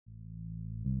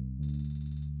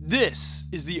This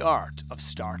is the art of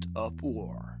startup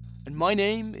war. And my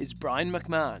name is Brian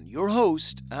McMahon, your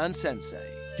host and sensei.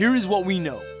 Here is what we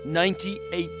know.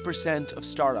 98% of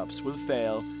startups will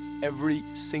fail every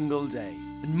single day,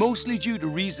 and mostly due to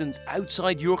reasons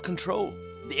outside your control.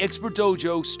 The Expert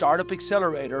Dojo Startup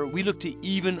Accelerator, we look to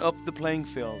even up the playing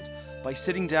field by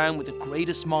sitting down with the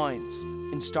greatest minds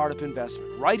in startup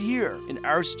investment right here in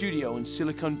our studio in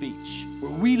Silicon Beach,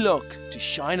 where we look to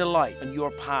shine a light on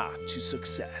your path to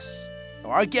success. Now,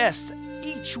 our guests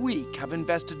each week have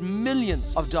invested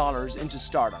millions of dollars into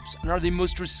startups and are the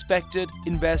most respected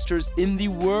investors in the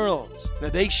world. Now,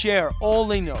 they share all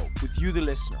they know with you, the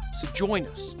listener. So join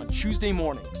us on Tuesday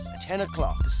mornings at 10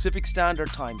 o'clock Pacific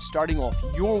Standard Time, starting off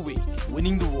your week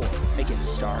winning the war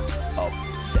against startup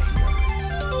failure.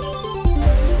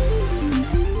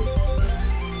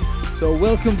 So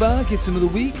welcome back. It's another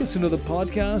week. It's another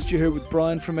podcast. You're here with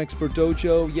Brian from Expert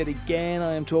Dojo. Yet again,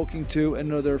 I am talking to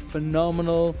another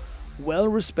phenomenal,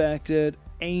 well-respected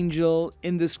angel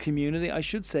in this community. I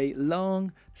should say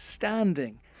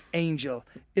long-standing angel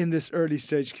in this early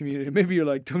stage community. Maybe you're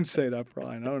like, don't say that,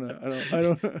 Brian. I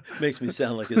don't. Makes me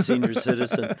sound like a senior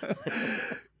citizen.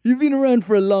 You've been around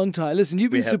for a long time. Listen,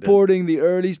 you've been supporting the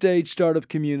early stage startup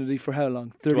community for how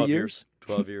long? 30 years?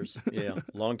 12 years. Yeah,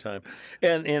 long time.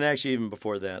 And actually even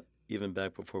before that, even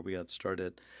back before we got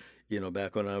started,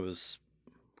 back when I was,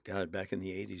 back in the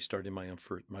 80s, starting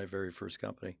my very first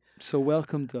company. So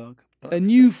welcome, Doug. A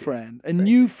new friend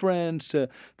to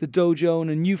the dojo and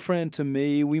a new friend to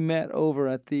me. We met over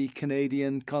at the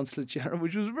Canadian Consulate General,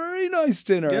 which was a very nice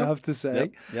dinner, I have to say.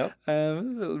 Yep. A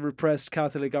little repressed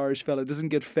Catholic Irish fella doesn't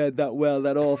get fed that well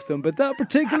that often, but that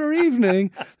particular evening,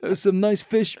 there was some nice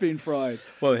fish being fried.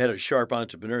 Well, we had a sharp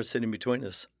entrepreneur sitting between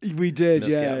us. We did,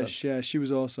 yeah. She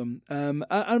was awesome.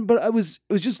 But it was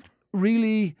just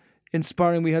really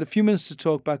inspiring. We had a few minutes to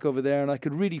talk back over there, and I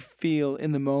could really feel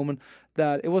in the moment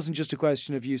that it wasn't just a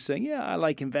question of you saying, yeah, I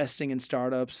like investing in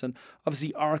startups, and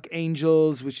obviously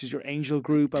Archangels, which is your angel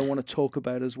group, I want to talk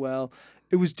about as well.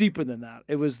 It was deeper than that.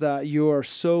 It was that you're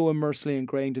so immersely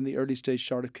ingrained in the early stage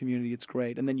startup community. It's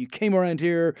great. And then you came around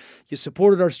here, you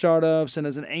supported our startups, and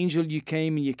as an angel you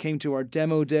came to our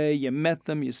demo day, you met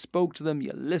them, you spoke to them,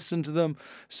 you listened to them.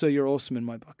 So you're awesome in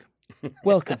my book.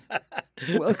 Welcome.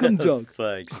 Welcome, Doug.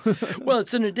 Thanks. Well,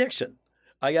 it's an addiction.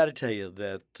 I got to tell you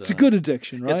that... it's a good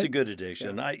addiction, right? It's a good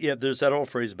addiction. Yeah. There's that old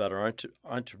phrase about our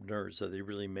entrepreneurs. Are they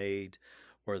really made,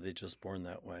 or are they just born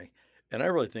that way? And I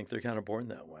really think they're kind of born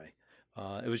that way.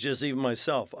 It was just even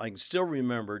myself. I can still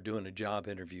remember doing a job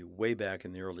interview way back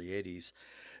in the early 80s.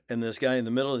 And this guy in the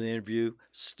middle of the interview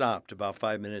stopped about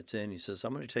 5 minutes in. He says,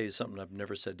 I'm going to tell you something I've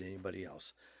never said to anybody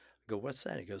else. I go, what's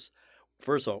that? He goes,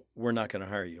 first of all, we're not going to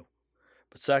hire you.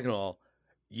 But second of all,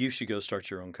 you should go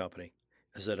start your own company.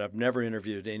 I said, I've never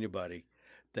interviewed anybody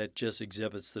that just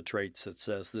exhibits the traits that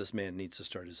says this man needs to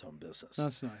start his own business.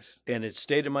 That's nice. And it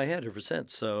stayed in my head ever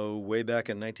since. So way back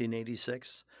in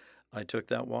 1986, I took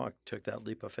that walk, took that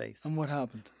leap of faith. And what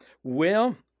happened?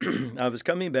 Well, I was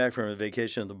coming back from a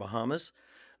vacation in the Bahamas.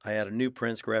 I had a new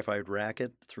Prince graphite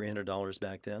racket, $300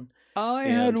 back then. I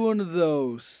had one of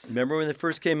those. Remember when they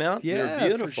first came out? Yeah, they were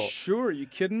beautiful. For sure. Are you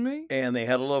kidding me? And they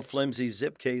had a little flimsy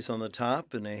zip case on the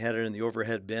top, and they had it in the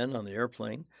overhead bin on the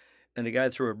airplane. And the guy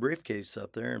threw a briefcase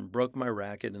up there and broke my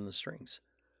racket in the strings.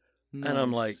 Nice. And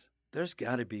I'm like, there's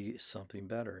got to be something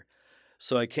better.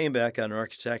 So I came back on an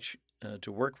architect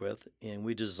to work with, and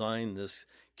we designed this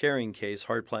carrying case,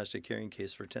 hard plastic carrying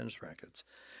case for tennis rackets.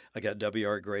 I got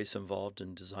W.R. Grace involved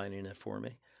in designing it for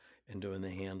me and doing the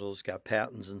handles. Got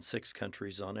patents in 6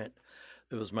 countries on it.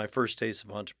 It was my first taste of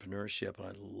entrepreneurship, and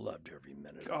I loved every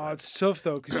minute of it. It's tough,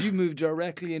 though, because you moved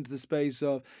directly into the space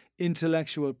of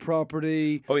intellectual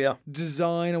property,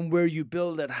 design, and where you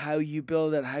build it, how you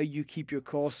build it, how you keep your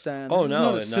costs down. This is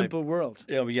not a simple world.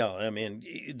 Yeah, I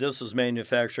mean, this is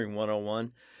manufacturing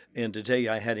 101, and to tell you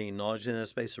I had any knowledge in that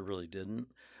space, I really didn't.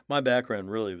 My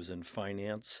background really was in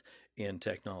finance and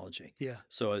technology. Yeah.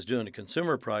 So I was doing a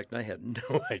consumer product, and I had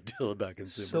no idea about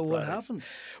consumer So products. What happened?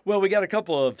 Well, we got a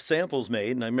couple of samples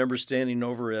made, and I remember standing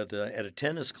over at a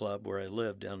tennis club where I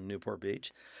lived down in Newport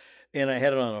Beach, and I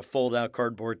had it on a fold-out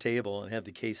cardboard table and had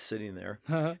the case sitting there.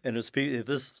 And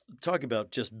talk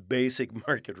about just basic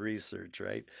market research,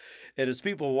 right? And as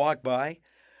people walk by,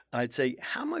 I'd say,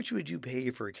 how much would you pay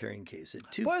for a carrying case?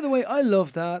 By the way, I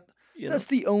love that. That's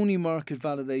the only market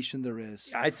validation there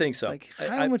is. I think so. Like,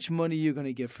 how much money are you going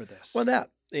to give for this? Well,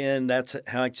 that's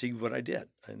actually what I did.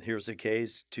 And here's a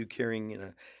case, 2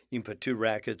 carrying, You can put 2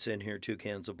 rackets in here, 2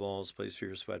 cans of balls, place for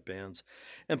your sweatbands.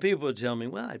 And people would tell me,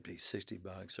 well, I'd pay $60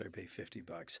 or I'd pay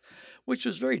 $50, which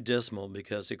was very dismal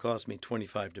because it cost me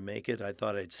 $25 to make it. I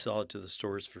thought I'd sell it to the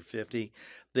stores for $50.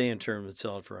 They in turn would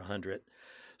sell it for $100.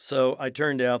 So I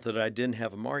turned out that I didn't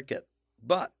have a market.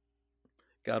 But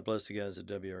God bless the guys at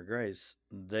W.R. Grace.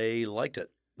 They liked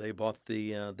it. They bought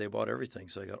everything.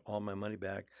 So I got all my money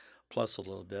back, plus a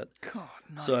little bit. God,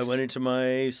 nice. So I went into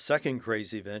my second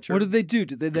crazy venture. What did they do?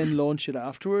 Did they then launch it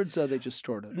afterwards, or they just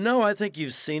stored it? No, I think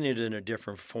you've seen it in a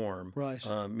different form. Right.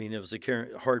 I mean, it was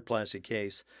a hard plastic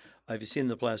case. Have you seen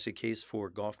the plastic case for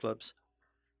golf clubs?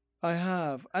 I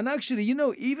have. And actually, you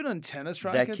know, even on tennis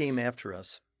rackets... That came after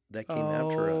us.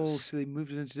 Oh, so they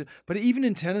moved it into... But even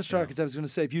in tennis rackets, I was going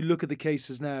to say, if you look at the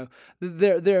cases now,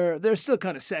 they're still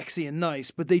kind of sexy and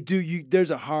nice, but they do...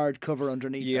 there's a hard cover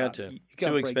underneath you that. Had to.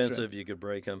 Too expensive, you could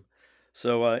break them.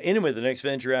 So anyway, the next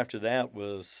venture after that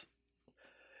was...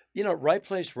 You know, right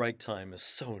place, right time is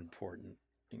so important,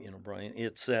 you know, Brian.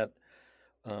 It's that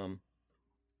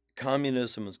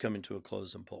communism was coming to a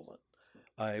close in Poland.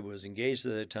 I was engaged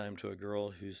at that time to a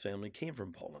girl whose family came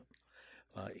from Poland.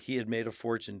 He had made a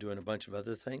fortune doing a bunch of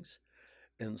other things.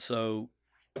 And so,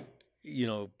 you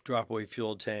know, drop-away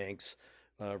fuel tanks,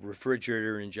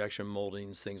 refrigerator injection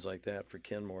moldings, things like that for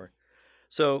Kenmore.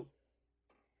 So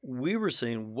we were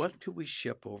saying, what could we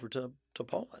ship over to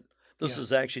Poland? This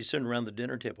is actually sitting around the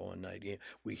dinner table one night.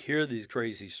 We hear these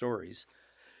crazy stories.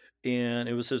 And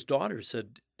it was his daughter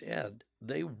said, Dad,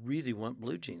 they really want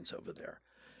blue jeans over there.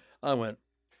 I went,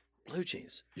 blue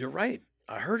jeans? You're right.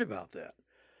 I heard about that.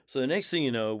 So the next thing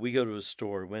you know, we go to a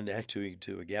store, went actually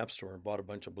to a Gap store and bought a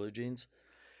bunch of blue jeans,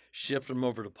 shipped them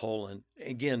over to Poland.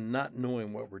 Again, not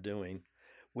knowing what we're doing.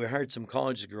 We hired some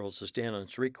college girls to stand on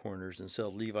street corners and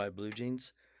sell Levi blue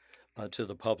jeans to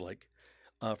the public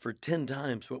for 10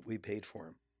 times what we paid for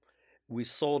them. We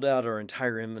sold out our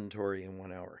entire inventory in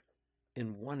 1 hour.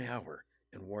 In 1 hour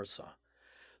in Warsaw.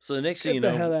 So the next thing you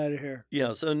know... Get the hell out of here.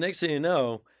 Yeah, so the next thing you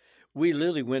know, we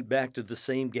literally went back to the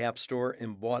same Gap store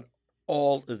and bought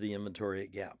all of the inventory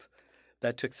at Gap.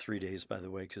 That took 3 days, by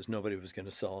the way, because nobody was going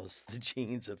to sell us the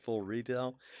jeans at full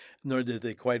retail, nor did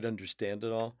they quite understand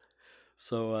it all.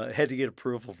 So I had to get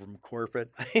approval from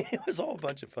corporate. It was all a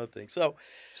bunch of fun things. So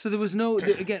there was no,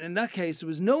 again, in that case, there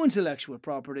was no intellectual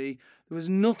property. There was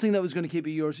nothing that was going to keep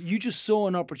it yours. You just saw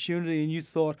an opportunity and you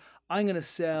thought, I'm going to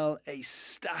sell a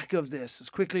stack of this as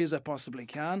quickly as I possibly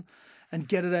can and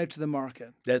get it out to the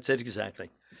market. That's it, exactly.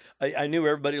 I knew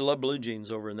everybody loved blue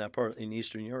jeans over in that part in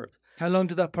Eastern Europe. How long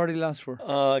did that party last for?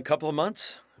 A couple of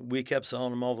months. We kept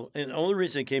selling them and the only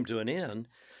reason it came to an end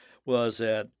was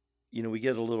that, you know, we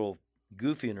get a little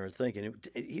goofy in our thinking.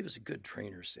 He was a good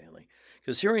trainer, Stanley.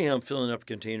 Because here I am filling up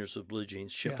containers with blue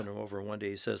jeans, shipping them over, and one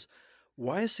day he says,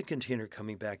 why is the container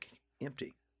coming back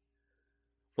empty?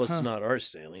 Well, it's not ours,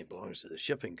 Stanley. It belongs to the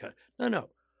shipping company. No.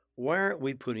 Why aren't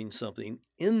we putting something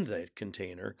in that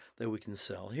container that we can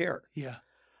sell here? Yeah.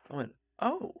 I went,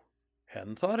 oh,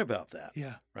 hadn't thought about that.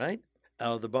 Yeah. Right?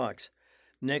 Out of the box.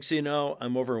 Next thing you know,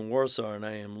 I'm over in Warsaw and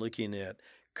I am looking at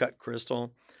cut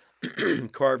crystal,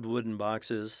 carved wooden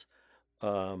boxes,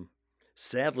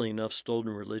 sadly enough, stolen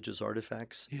religious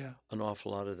artifacts. Yeah. An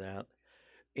awful lot of that.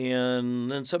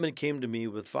 And then somebody came to me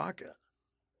with vodka.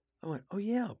 I went, oh,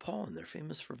 yeah, Poland, they're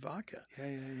famous for vodka.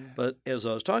 Yeah. But as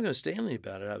I was talking to Stanley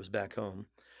about it, I was back home.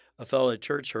 A fellow at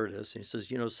church heard us, and he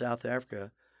says, you know, South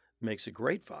Africa makes a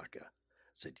great vodka.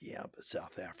 I said, yeah, but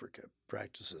South Africa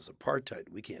practices apartheid.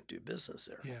 We can't do business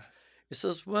there. Yeah. He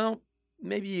says, well,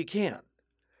 maybe you can.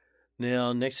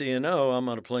 Now, next thing you know, I'm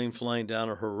on a plane flying down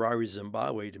to Harare,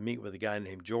 Zimbabwe to meet with a guy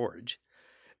named George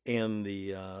and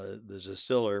the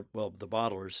distiller, well, the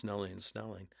bottler, Snelling and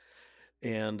Snelling.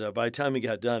 And by the time he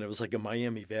got done, it was like a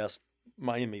Miami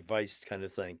Vice kind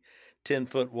of thing.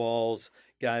 10-foot walls,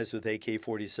 guys with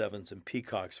AK-47s and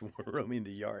peacocks were roaming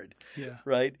the yard,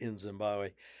 right, in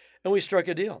Zimbabwe. And we struck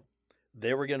a deal.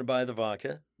 They were going to buy the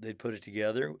vodka. They'd put it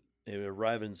together. It would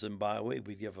arrive in Zimbabwe.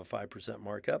 We'd give a 5%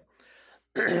 markup.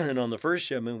 And on the first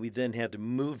shipment, we then had to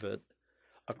move it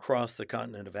across the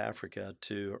continent of Africa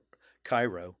to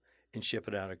Cairo and ship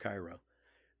it out of Cairo.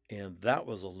 And that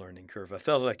was a learning curve. I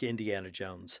felt like Indiana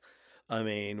Jones. I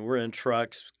mean, we're in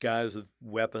trucks, guys with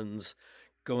weapons,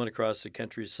 going across the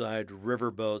countryside,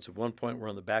 river boats. At one point, we're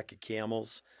on the back of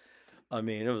camels. I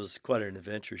mean, it was quite an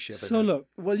adventure shipping. So look,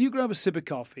 while you grab a sip of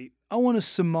coffee, I want to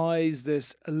surmise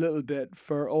this a little bit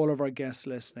for all of our guests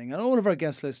listening. And all of our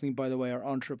guests listening, by the way, are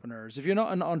entrepreneurs. If you're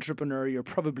not an entrepreneur, you're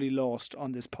probably lost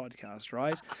on this podcast,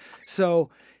 right? So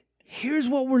here's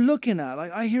what we're looking at.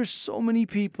 Like, I hear so many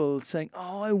people saying,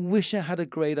 "Oh, I wish I had a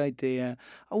great idea.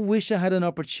 I wish I had an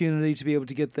opportunity to be able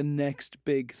to get the next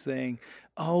big thing.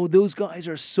 Oh, those guys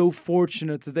are so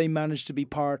fortunate that they managed to be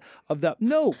part of that."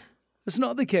 No, that's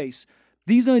not the case.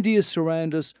 These ideas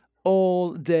surround us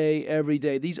all day, every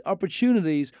day. These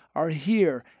opportunities are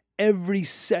here every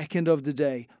second of the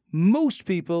day. Most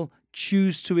people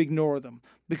choose to ignore them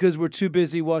because we're too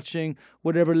busy watching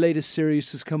whatever latest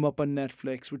series has come up on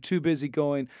Netflix. We're too busy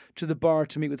going to the bar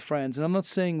to meet with friends. And I'm not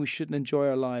saying we shouldn't enjoy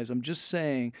our lives. I'm just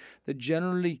saying that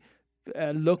generally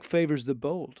luck favors the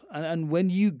bold. And when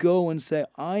you go and say,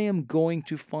 I am going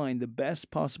to find the best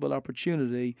possible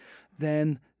opportunity,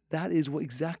 then that is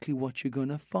exactly what you're going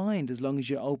to find as long as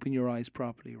you open your eyes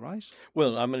properly, right?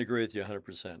 Well, I'm going to agree with you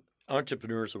 100%.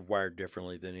 Entrepreneurs are wired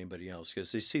differently than anybody else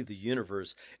because they see the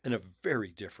universe in a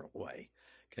very different way.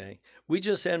 Okay. We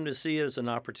just happen to see it as an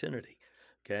opportunity.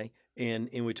 Okay. And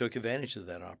we took advantage of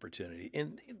that opportunity.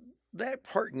 And that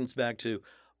harkens back to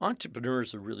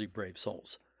entrepreneurs are really brave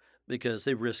souls because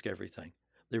they risk everything.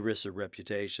 They risk their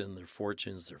reputation, their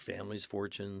fortunes, their family's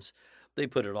fortunes. They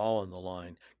put it all on the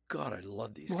line. God, I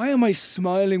love these Why guys. am I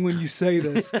smiling when you say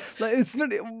this? Like, it's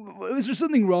not. Is there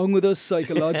something wrong with us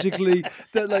psychologically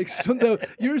that, like,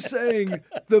 you're saying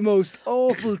the most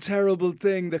awful, terrible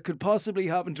thing that could possibly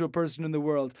happen to a person in the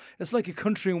world? It's like a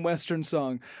country and western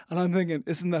song, and I'm thinking,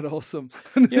 isn't that awesome?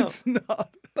 And Yeah. it's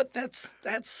not. But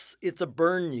it's a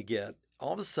burn you get.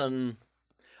 All of a sudden,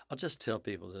 I'll just tell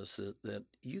people this that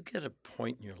you get a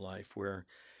point in your life where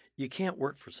you can't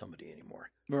work for somebody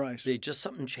anymore. Right.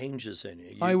 Something changes in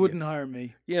you. I wouldn't hire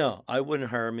me. Yeah, I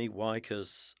wouldn't hire me. Why?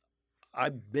 Because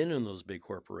I've been in those big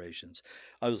corporations.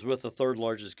 I was with the third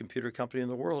largest computer company in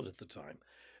the world at the time,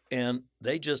 and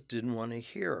they just didn't want to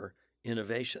hear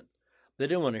innovation. They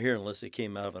didn't want to hear unless it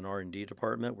came out of an R&D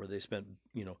department where they spent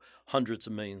hundreds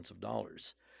of millions of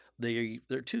dollars.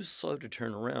 They're too slow to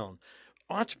turn around.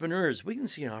 Entrepreneurs, we can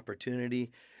see an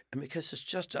opportunity, and because it's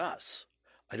just us,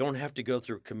 I don't have to go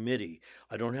through a committee.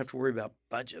 I don't have to worry about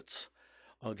budgets.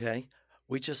 Okay,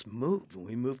 we just move, and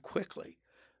we move quickly.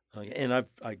 And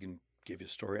I can give you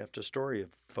story after story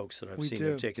of folks that I've seen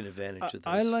who've taken advantage of this.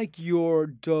 I like your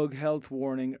Doug health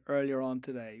warning earlier on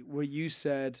today, where you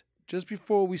said just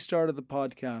before we started the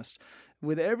podcast,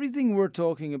 with everything we're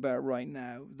talking about right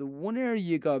now, the one area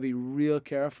you gotta be real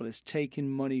careful is taking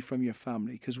money from your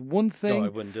family, because one thing I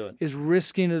wouldn't do it. is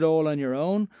risking it all on your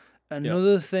own.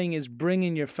 Another thing is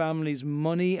bringing your family's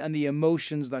money and the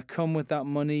emotions that come with that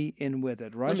money in with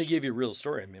it, right? Let me give you a real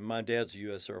story. I mean, my dad's a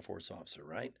U.S. Air Force officer,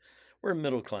 right? We're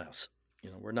middle class.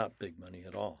 We're not big money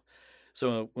at all.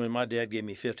 So when my dad gave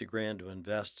me $50,000 to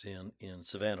invest in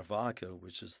Savannah vodka,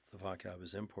 which is the vodka I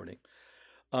was importing,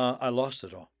 I lost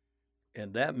it all.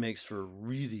 And that makes for a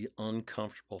really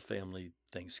uncomfortable family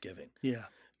Thanksgiving. Yeah.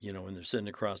 When they're sitting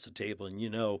across the table and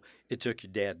it took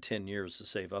your dad 10 years to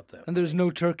save up that. And there's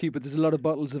no turkey, but there's a lot of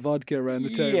bottles of vodka around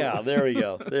the table. Yeah, there you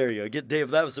go. There you go.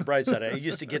 Dave, that was the bright side. I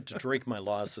used to get to drink my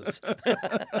losses.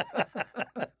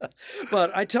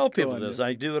 But I tell people this.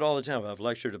 I do it all the time. I've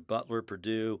lectured at Butler,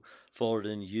 Purdue,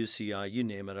 Fullerton, UCI, you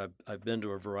name it. I've been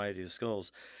to a variety of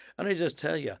schools. And I just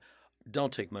tell you,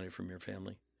 don't take money from your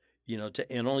family.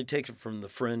 And only take it from the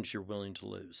friends you're willing to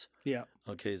lose. Yeah.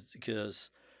 Okay,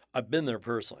 because I've been there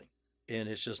personally, and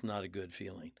it's just not a good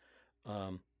feeling.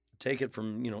 Take it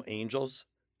from, angels.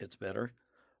 It's better.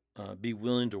 Be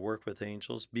willing to work with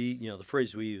angels. The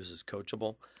phrase we use is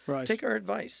coachable. Right. Take our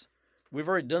advice. We've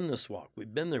already done this walk.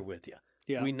 We've been there with you.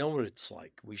 Yeah. We know what it's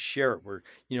like. We share it. We're,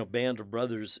 band of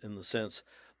brothers in the sense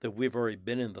that we've already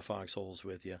been in the foxholes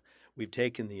with you. We've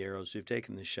taken the arrows. We've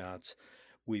taken the shots.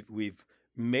 We've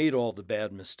made all the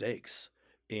bad mistakes.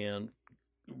 And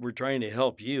we're trying to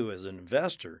help you as an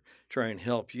investor, try and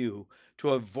help you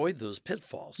to avoid those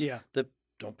pitfalls that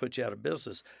don't put you out of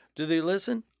business. Do they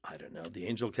listen? I don't know. The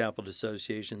Angel Capital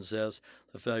Association says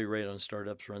the failure rate on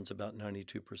startups runs about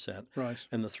 92%. Right.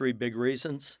 And the three big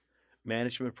reasons,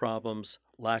 management problems,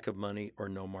 lack of money, or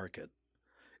no market.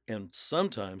 And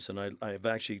sometimes, and I've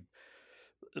actually,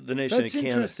 the nation That's of Canada.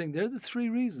 That's interesting. They're the three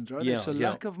reasons, right? Yeah, So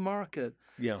lack of market.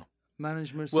 Yeah.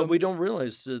 Management. Well, we don't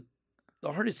realize that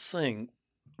the hardest thing,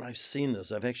 I've seen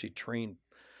this, I've actually trained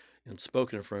and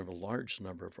spoken in front of a large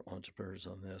number of entrepreneurs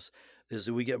on this, is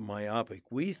that we get myopic.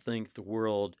 We think the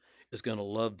world is going to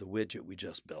love the widget we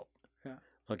just built. Yeah.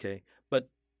 Okay. But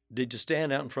did you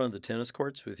stand out in front of the tennis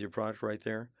courts with your product right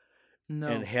there? No.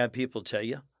 And have people tell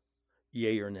you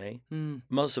yay or nay?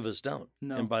 Most of us don't.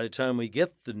 No. And by the time we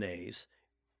get the nays,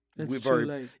 it's we've too already,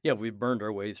 late. Yeah, we've burned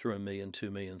our way through $1 million,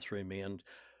 $2 million, $3 million.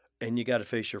 And you got to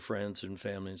face your friends and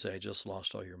family and say, I just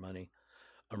lost all your money.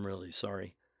 I'm really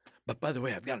sorry. But by the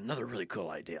way, I've got another really cool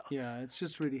idea. Yeah, it's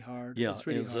just really hard. Yeah, It's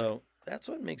really and hard. so that's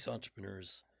what makes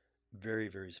entrepreneurs very,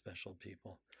 very special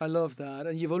people. I love that.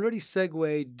 And you've already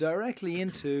segued directly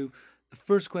into the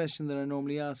first question that I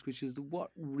normally ask, which is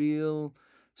what real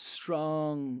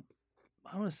strong,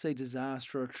 I don't want to say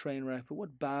disaster or train wreck, but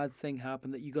what bad thing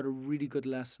happened that you got a really good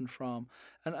lesson from?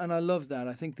 And I love that.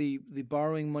 I think the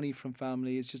borrowing money from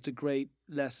family is just a great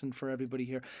lesson for everybody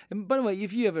here. And by the way,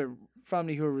 if you have a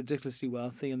family who are ridiculously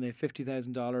wealthy and they have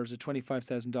 $50,000 or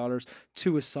 $25,000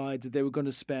 to a side that they were going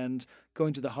to spend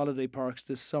going to the holiday parks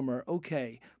this summer,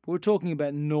 okay. But we're talking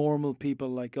about normal people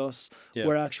like us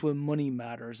where actual money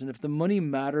matters. And if the money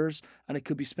matters and it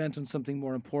could be spent on something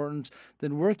more important,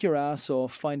 then work your ass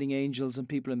off finding angels and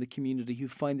people in the community who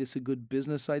find this a good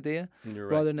business idea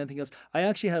rather than anything else. I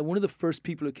actually had one of the first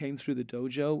people who came through the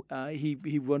dojo.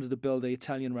 He wanted to build an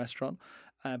Italian restaurant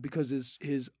because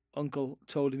his uncle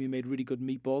told him he made really good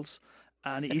meatballs.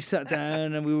 And he sat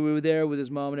down and we were there with his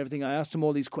mom and everything. I asked him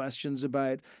all these questions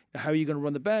about how are you going to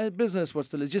run the business? What's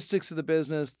the logistics of the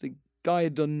business? The guy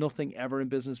had done nothing ever in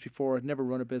business before, had never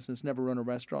run a business, never run a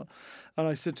restaurant. And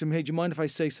I said to him, hey, do you mind if I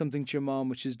say something to your mom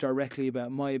which is directly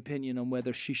about my opinion on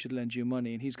whether she should lend you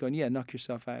money? And he's going, yeah, knock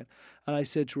yourself out. And I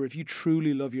said to her, if you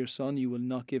truly love your son, you will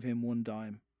not give him one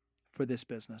dime for this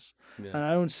business. Yeah. And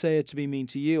I don't say it to be mean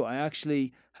to you. I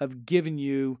actually have given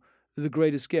you the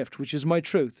greatest gift, which is my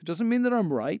truth. It doesn't mean that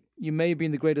I'm right. You may have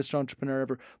been the greatest entrepreneur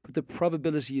ever, but the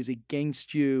probability is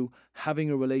against you having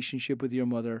a relationship with your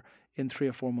mother in 3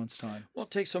 or 4 months' time. Well,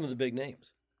 take some of the big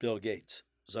names. Bill Gates,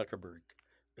 Zuckerberg,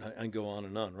 and go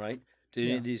on, right? Did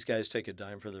any of these guys take a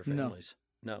dime for their families?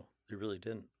 No, they really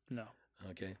didn't. No.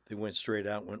 Okay. They went straight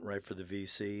out, went right for the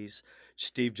VCs.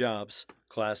 Steve Jobs,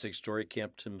 classic story,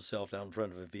 camped himself out in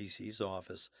front of a VC's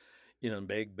office, and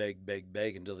beg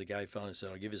until the guy finally said,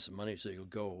 I'll give you some money so you'll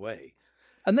go away.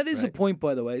 And that is a point,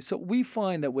 by the way. So we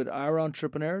find that with our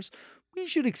entrepreneurs, we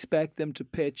should expect them to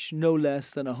pitch no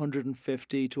less than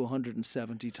 150 to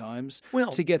 170 times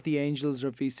to get the angels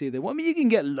or VC they want. I mean, you can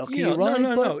get lucky, right?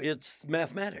 No. It's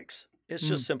mathematics. It's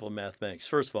just simple mathematics.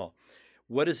 First of all,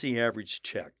 what is the average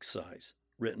check size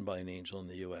written by an angel in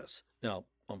the U.S.? Now,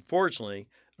 unfortunately,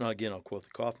 and again, I'll quote the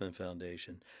Kauffman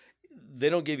Foundation, they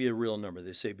don't give you a real number.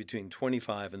 They say between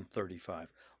 25 and 35.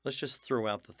 Let's just throw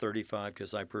out the 35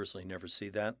 because I personally never see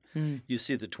that. You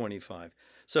see the 25.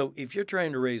 So if you're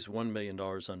trying to raise $1 million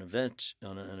on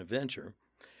an venture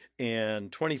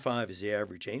and 25 is the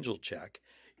average angel check,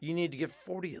 you need to get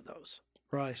 40 of those.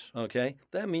 Right. Okay?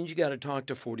 That means you got to talk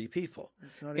to 40 people.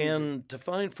 It's not easy. And to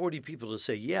find 40 people to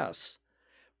say yes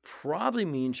probably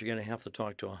means you're going to have to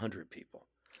talk to 100 people.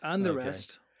 And the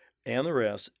rest. And the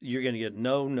rest, you're going to get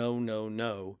no.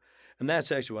 And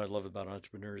that's actually what I love about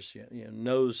entrepreneurs.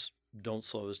 No's don't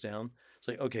slow us down. It's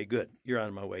like, okay, good. You're out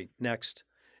of my way. Next.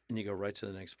 And you go right to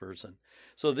the next person.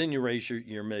 So then you raise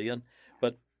your million.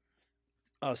 But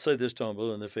I'll say this to them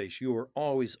blue in the face. You are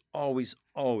always,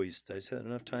 did I say that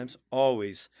enough times?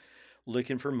 Always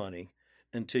looking for money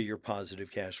until you're positive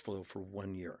cash flow for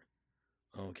 1 year.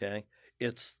 Okay?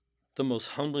 It's the most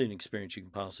humbling experience you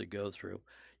can possibly go through.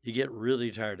 You get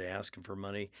really tired of asking for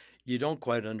money. You don't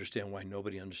quite understand why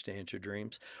nobody understands your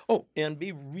dreams. Oh, and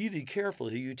be really careful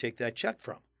who you take that check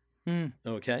from.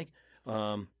 Okay?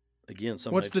 Again,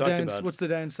 something I've talked about. What's the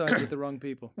downside with the wrong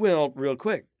people? Well, real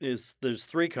quick, there's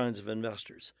 3 kinds of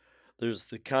investors. There's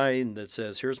the kind that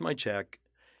says, here's my check,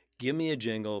 give me a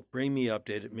jingle, bring me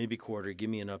update, maybe quarter, give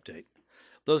me an update.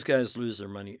 Those guys lose their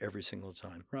money every single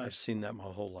time. Right. I've seen that my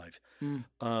whole life.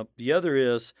 The other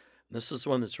is, this is the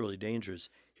one that's really dangerous,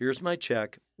 here's my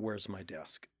check, where's my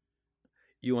desk?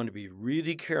 You want to be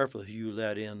really careful who you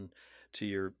let in to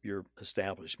your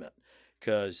establishment,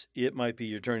 because it might be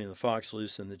you're turning the fox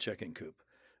loose in the chicken coop.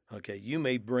 Okay, you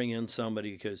may bring in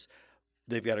somebody because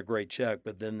they've got a great check,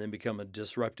 but then they become a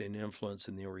disrupting influence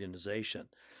in the organization.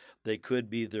 They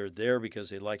could be they're there because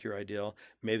they like your idea.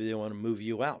 Maybe they want to move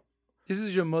you out. This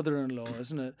is your mother-in-law,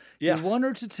 isn't it? Yeah. You want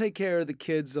her to take care of the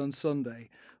kids on Sunday,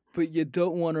 but you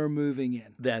don't want her moving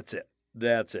in. That's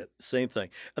it. Same thing.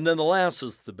 And then the last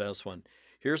is the best one.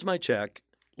 Here's my check.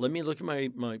 Let me look at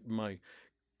my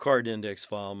card index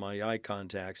file, my eye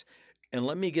contacts, and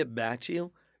let me get back to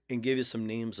you and give you some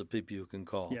names of people you can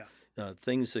call. Yeah.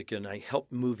 Things that can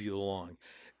help move you along.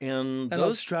 And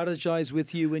I'll strategize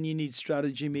with you when you need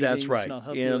strategy meetings. That's right.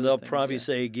 And they'll probably yeah.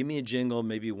 say, give me a jingle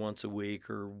maybe once a week,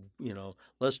 or,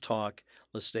 let's talk.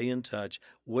 Let's stay in touch.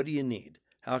 What do you need?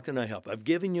 How can I help? I've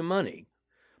given you money,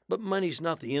 but money's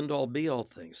not the end-all, be-all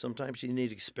thing. Sometimes you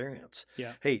need experience.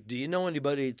 Yeah. Hey, do you know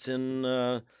anybody that's in,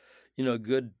 a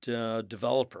good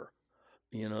developer?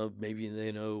 Maybe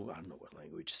they know, I don't know what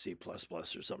language, C++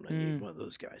 or something. I need one of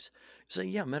those guys. You say,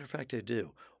 yeah, matter of fact, I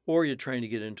do. Or you're trying to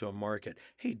get into a market.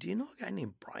 Hey, do you know a guy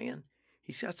named Brian?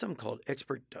 He's got something called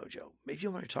Expert Dojo. Maybe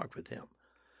you want to talk with him,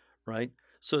 right?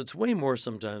 So it's way more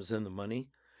sometimes than the money.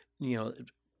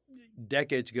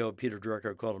 Decades ago, Peter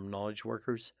Drucker called them knowledge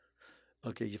workers.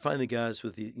 Okay, you find the guys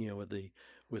with the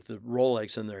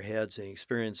Rolex in their heads and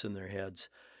experience in their heads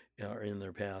or in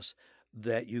their past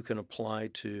that you can apply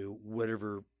to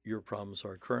whatever your problems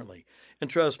are currently. And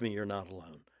trust me, you're not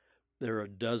alone. There are a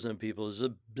dozen people. There's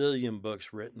a billion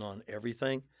books written on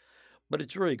everything. But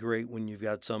it's really great when you've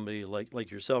got somebody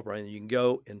like yourself, Brian, that you can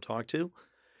go and talk to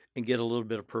and get a little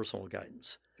bit of personal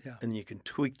guidance. Yeah. And you can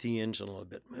tweak the engine a little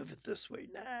bit. Move it this way.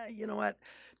 Nah, you know what?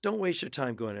 Don't waste your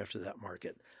time going after that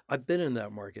market. I've been in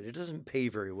that market. It doesn't pay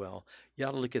very well. You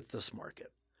ought to look at this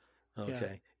market,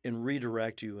 okay, and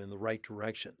redirect you in the right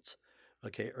directions,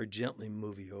 okay, or gently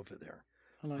move you over there.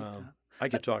 I like that. I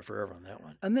could talk forever on that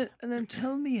one. And then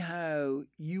tell me how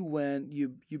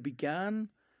you began,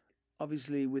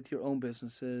 obviously, with your own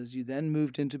businesses. You then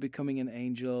moved into becoming an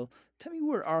angel. Tell me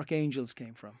where Archangels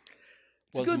came from.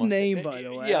 It's a good name, by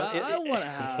the way. Yeah, I want to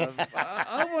have.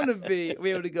 I want to be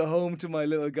able to go home to my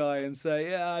little guy and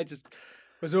say, yeah, I just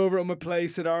was over at my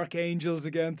place at Archangels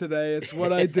again today. It's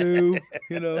what I do,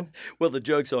 Well, the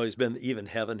joke's always been that even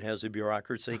heaven has a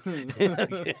bureaucracy. Even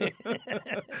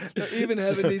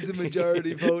heaven needs a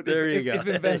majority vote if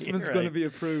investment's going to be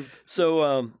approved.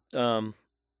 So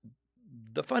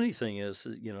the funny thing is,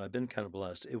 I've been kind of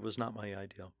blessed. It was not my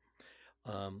ideal.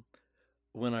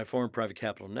 When I formed Private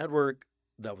Capital Network,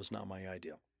 that was not my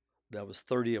ideal. That was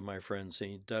 30 of my friends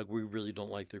saying, Doug, we really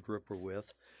don't like the group we're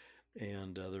with.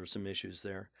 And there were some issues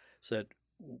there. Said,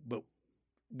 but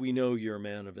we know you're a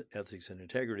man of ethics and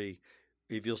integrity.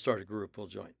 If you'll start a group, we'll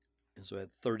join. And so I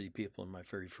had 30 people in my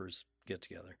very first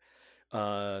get-together.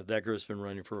 That group's been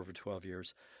running for over 12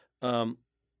 years. 2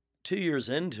 years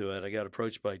into it, I got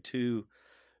approached by 2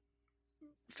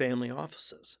 family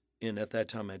offices. And at that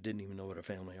time, I didn't even know what a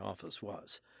family office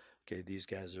was. Okay, these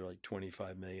guys are like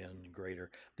 25 million and greater.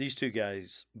 These 2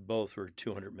 guys both were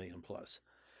 200 million plus.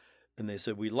 And they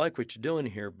said, we like what you're doing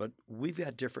here, but we've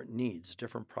got different needs,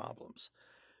 different problems.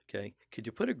 Okay, could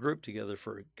you put a group together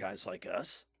for guys like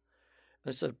us?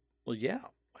 And I said, well, yeah,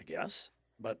 I guess.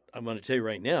 But I'm going to tell you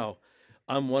right now,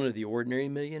 I'm one of the ordinary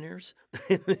millionaires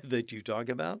that you talk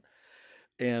about.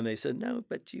 And they said, no,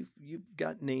 but you've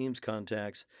got names,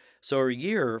 contacts. So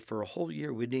for a whole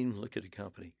year, we didn't even look at a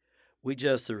company.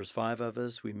 There was 5 of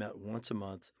us. We met once a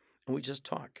month, and we just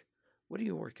talk. What are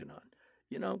you working on?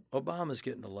 Obama's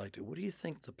getting elected. What do you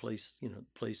think the place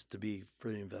to be for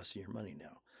investing your money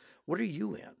now? What are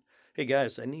you in? Hey,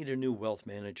 guys, I need a new wealth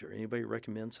manager. Anybody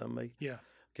recommend somebody? Yeah.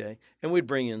 Okay. And we'd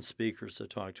bring in speakers to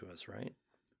talk to us, right?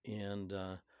 And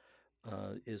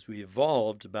as we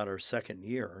evolved about our second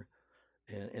year,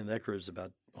 and that group's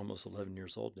about almost 11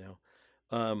 years old now,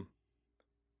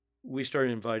 we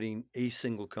started inviting a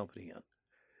single company in.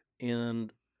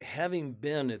 And having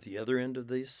been at the other end of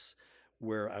this,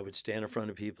 where I would stand in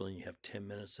front of people and you have 10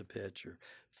 minutes to pitch or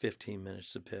 15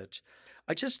 minutes to pitch,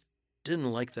 I just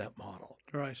didn't like that model.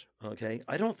 Right. Okay.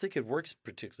 I don't think it works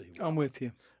particularly well. I'm with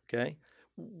you. Okay.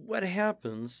 What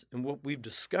happens and what we've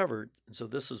discovered, and so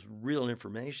this is real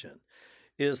information,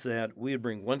 is that we would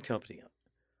bring one company in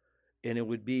and it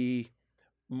would be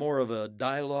more of a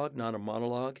dialogue, not a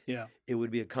monologue. Yeah. It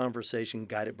would be a conversation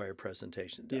guided by a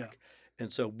presentation deck. Yeah.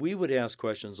 And so we would ask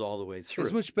questions all the way through.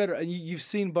 It's much better. And you've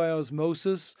seen by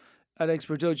osmosis at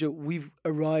Expert Dojo, we've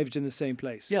arrived in the same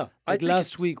place. Yeah. Like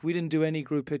last week, we didn't do any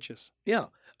group pitches. Yeah.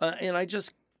 And I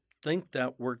just think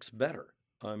that works better.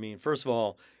 I mean, first of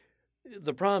all,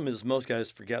 the problem is most guys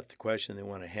forget the question they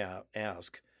want to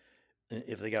ask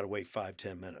if they got to wait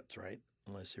 5-10 minutes, right?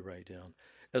 Unless they write it down.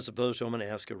 As opposed to, I'm going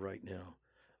to ask it right now.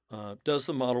 Does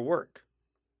the model work?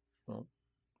 Well,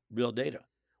 real data.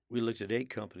 We looked at 8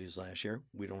 companies last year.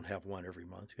 We don't have one every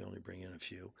month. We only bring in a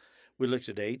few. We looked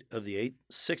at 8. Of the 8,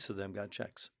 6 of them got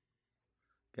checks.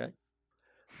 Okay?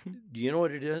 Do you know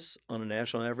what it is on a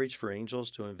national average for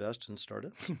angels to invest in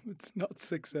startups? It's not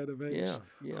 6 out of 8. Yeah,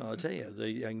 I'll tell you.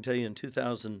 I can tell you in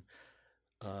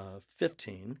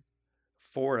 2015,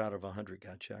 4 out of 100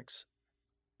 got checks,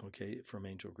 okay, from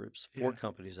angel groups. 4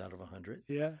 companies out of 100.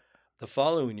 Yeah. The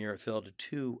following year, it fell to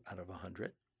 2 out of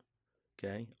 100.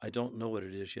 Okay, I don't know what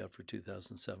it is yet for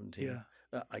 2017. Yeah.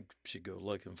 I should go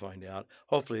look and find out.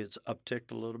 Hopefully, it's upticked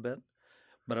a little bit,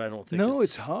 but I don't think. No,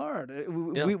 it's hard.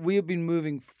 We have been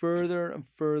moving further and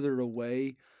further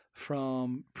away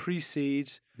from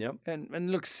pre-seed. Yep.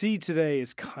 And look, seed today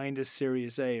is kind of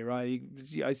Series A, right?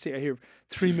 I hear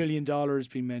 $3 million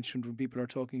being mentioned when people are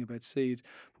talking about seed.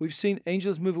 We've seen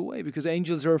angels move away because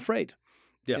angels are afraid.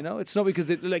 Yeah. You know, it's not because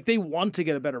they want to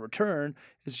get a better return.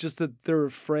 It's just that they're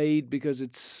afraid because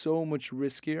it's so much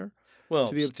riskier. Well,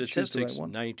 to be able to choose the right statistics,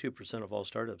 one. 92% of all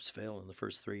startups fail in the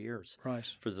first 3 years. Right.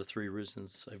 For the 3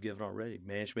 reasons I've given already.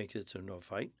 Management gets into a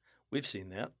fight. We've seen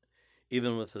that,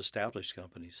 even with established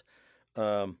companies.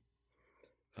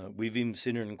 We've even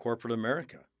seen it in corporate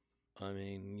America. I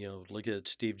mean, look at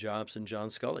Steve Jobs and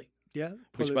John Scully. Yeah.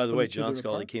 Which, by the way, John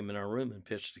Scully came in our room and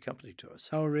pitched a company to us.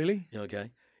 Oh, really?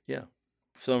 Okay. Yeah.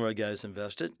 Some of our guys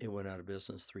invested. It went out of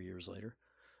business 3 years later.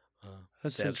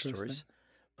 That's sad interesting. Stories.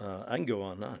 I can go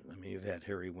on and on. I mean, you've had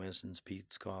Harry Winston's,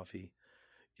 Pete's Coffee,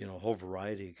 a whole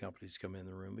variety of companies come in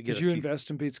the room. Did you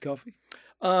invest in Pete's Coffee?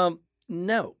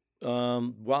 No.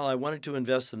 While I wanted to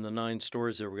invest in the 9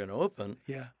 stores that were going to open,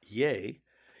 yay,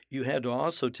 you had to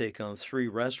also take on 3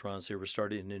 restaurants that were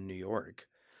starting in New York.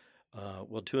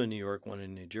 2 in New York, 1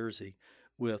 in New Jersey,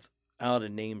 without a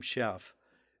named chef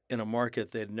in a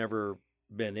market they'd never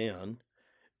been in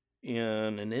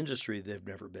an industry they've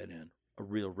never been in, a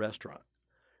real restaurant.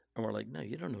 And we're like, no,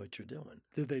 you don't know what you're doing.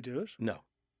 Did they do it? No.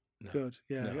 Good.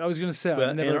 Yeah. No. I was going to say,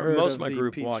 I've never heard most of my the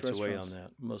group Pete's walked away on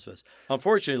that. Most of us.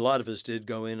 Unfortunately, a lot of us did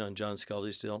go in on John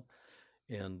Scully's deal.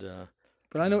 And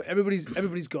but I know everybody's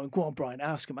going, go on, Brian,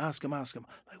 ask him.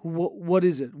 Like, what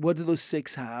is it? What do those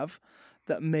 6 have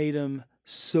that made them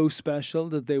so special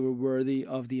that they were worthy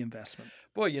of the investment?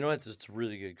 Boy, you know what? That's a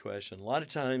really good question. A lot of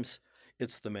times,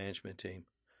 it's the management team.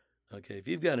 Okay, if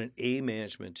you've got an A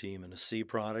management team and a C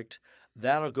product,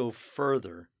 that'll go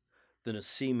further than a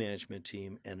C management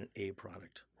team and an A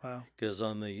product. Wow. Because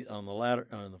on the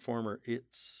former,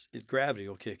 gravity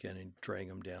will kick in and drag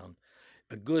them down.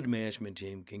 A good management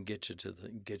team can get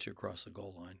you across the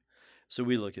goal line. So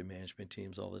we look at management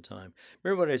teams all the time.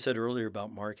 Remember what I said earlier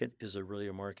about market? Is it really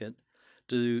a market?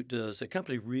 Does a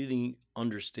company really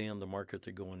understand the market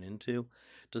they're going into?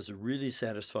 Does it really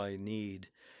satisfy a need?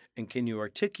 And can you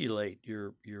articulate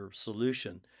your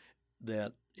solution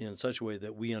that in such a way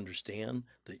that we understand,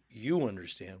 that you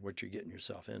understand what you're getting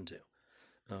yourself into?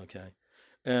 Okay.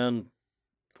 And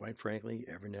quite frankly,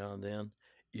 every now and then,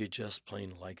 you just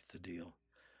plain like the deal.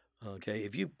 Okay.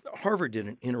 Harvard did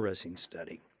an interesting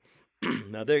study.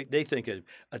 Now, they think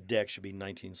a deck should be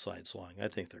 19 slides long. I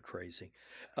think they're crazy.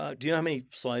 Do you know how many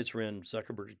slides were in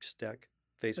Zuckerberg's deck?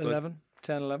 Facebook? 11?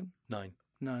 10, 11? 9.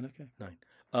 9, okay. 9.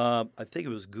 I think it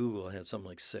was Google had something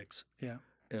like 6. Yeah.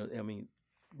 I mean,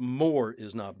 more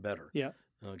is not better. Yeah.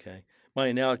 Okay. My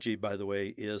analogy, by the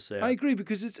way, is that I agree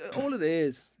because it's all it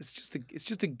is. It's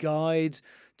just a guide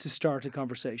to start a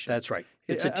conversation. That's right.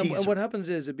 It's a teaser. And what happens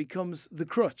is it becomes the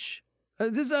crutch.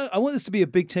 I want this to be a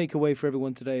big takeaway for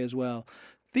everyone today as well.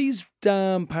 These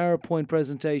damn PowerPoint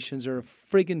presentations are a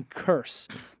friggin' curse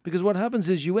because what happens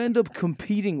is you end up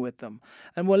competing with them.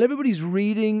 And while everybody's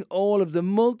reading all of the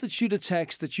multitude of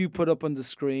text that you put up on the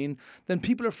screen, then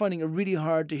people are finding it really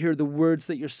hard to hear the words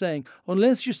that you're saying,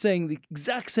 unless you're saying the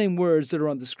exact same words that are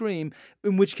on the screen,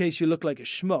 in which case you look like a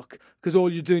schmuck because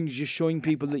all you're doing is just showing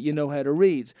people that you know how to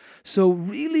read. So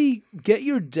really get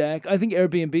your deck. I think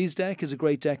Airbnb's deck is a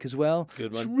great deck as well.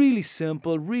 Good one. It's really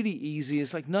simple, really easy.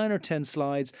 It's like 9 or 10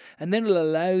 slides, and then it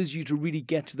allows you to really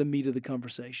get to the meat of the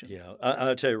conversation. Yeah,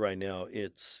 I'll tell you right now,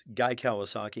 it's Guy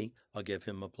Kawasaki. I'll give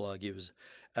him a plug. He was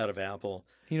out of Apple.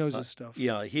 He knows his stuff.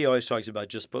 Yeah, he always talks about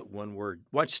just put one word.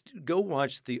 Go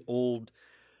watch the old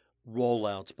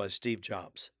rollouts by Steve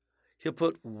Jobs. He'll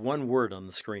put one word on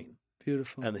the screen.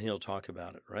 Beautiful. And then he'll talk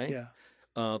about it, right?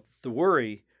 Yeah. The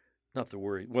worry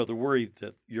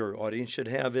that your audience should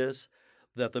have is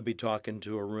that they'll be talking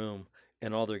to a room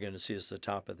and all they're going to see is the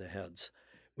top of the heads.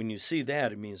 When you see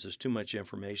that, it means there's too much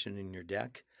information in your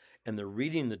deck, and they're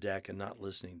reading the deck and not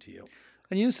listening to you.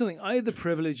 And you know something? I had the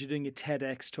privilege of doing a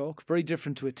TEDx talk, very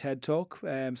different to a TED talk.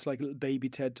 It's like a little baby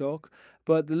TED talk.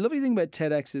 But the lovely thing about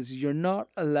TEDx is you're not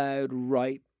allowed to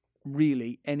write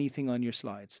really anything on your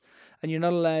slides, and you're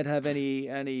not allowed to have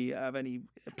any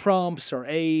prompts or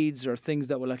aids or things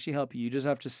that will actually help you. You just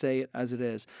have to say it as it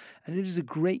is, and it is a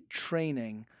great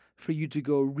training for you to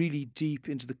go really deep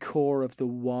into the core of the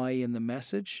why and the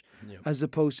message, as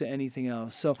opposed to anything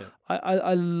else. So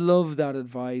I love that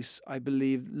advice. I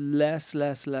believe less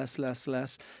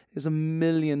is a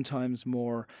million times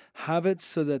more. Have it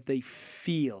so that they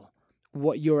feel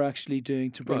what you're actually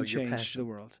doing to bring change to the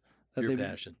world. Your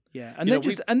passion. Yeah,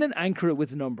 and then anchor it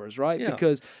with numbers, right? Yeah.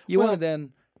 Because you want to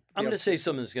then. I'm going to say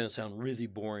something that's going to sound really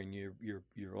boring.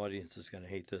 Your audience is going to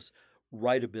hate this.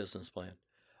 Write a business plan.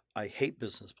 I hate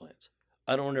business plans.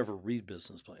 I don't ever read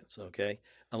business plans, okay,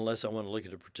 unless I want to look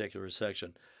at a particular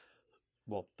section.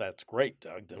 Well, that's great,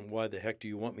 Doug. Then why the heck do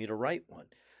you want me to write one?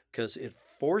 Because it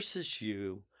forces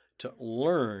you to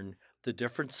learn the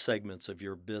different segments of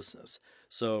your business.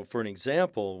 So, for an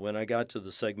example, when I got to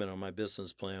the segment on my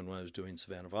business plan when I was doing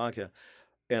Savannah Vodka,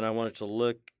 and I wanted to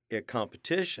look at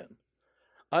competition,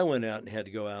 I went out and had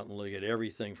to go out and look at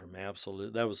everything from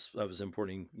Absolute. I was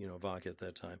importing, vodka at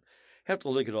that time. Have to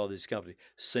look at all these companies.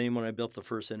 Same when I built the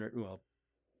first internet. Well,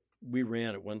 we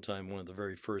ran at one time one of the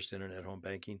very first internet home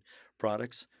banking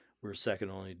products. We were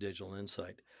second only to Digital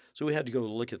Insight. So we had to go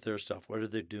look at their stuff. What are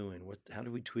they doing? How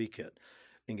do we tweak it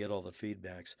and get all the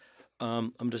feedbacks?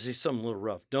 I'm going to say something a little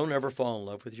rough. Don't ever fall in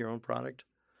love with your own product,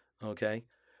 okay?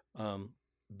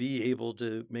 Be able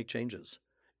to make changes.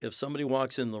 If somebody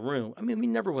walks in the room, I mean, we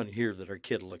never want to hear that our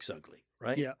kid looks ugly,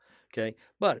 right? Yeah. Okay.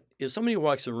 But if somebody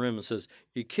walks in the room and says,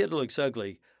 your kid looks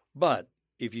ugly, but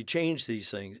if you change these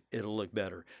things, it'll look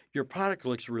better. Your product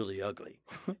looks really ugly.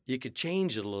 You could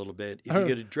change it a little bit. If you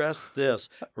could address this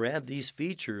or add these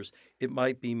features, it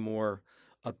might be more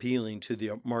appealing to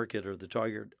the market or the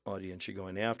target audience you're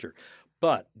going after.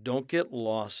 But don't get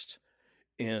lost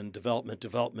in development.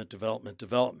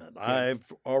 Yeah.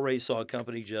 I've already saw a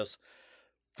company just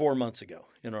 4 months ago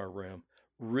in our room.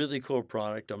 Really cool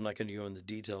product. I'm not going to go into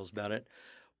details about it,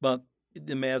 but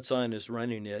the mad scientist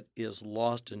running it is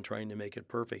lost in trying to make it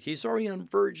perfect. He's already on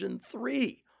version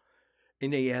 3,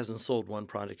 and he hasn't sold one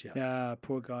product yet. Yeah,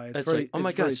 poor guy. It's like, oh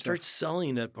my God, start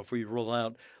selling it before you roll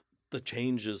out the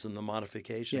changes and the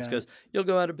modifications, because you'll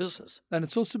go out of business. And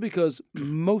it's also because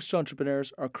most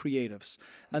entrepreneurs are creatives.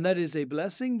 And that is a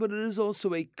blessing, but it is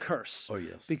also a curse. Oh,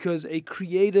 yes. Because a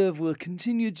creative will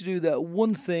continue to do that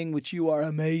one thing which you are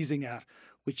amazing at,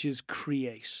 which is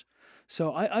create.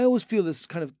 So I always feel this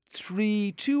kind of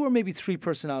two or maybe three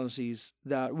personalities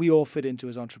that we all fit into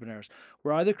as entrepreneurs.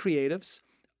 We're either creatives,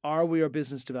 or we are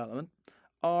business development,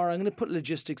 or I'm going to put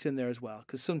logistics in there as well,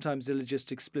 because sometimes the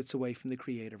logistics splits away from the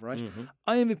creative, right? Mm-hmm.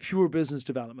 I am a pure business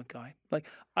development guy. Like,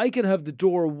 I can have the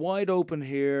door wide open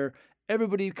here,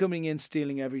 everybody coming in,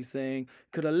 stealing everything.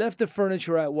 Could have left the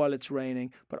furniture out while it's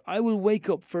raining, but I will wake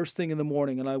up first thing in the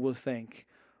morning and I will think,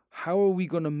 how are we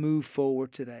going to move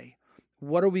forward today?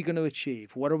 What are we going to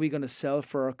achieve? What are we going to sell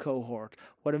for our cohort?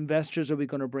 What investors are we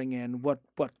going to bring in? What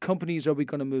companies are we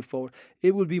going to move forward?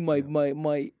 It will be my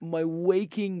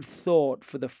waking thought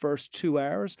for the first 2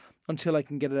 hours until I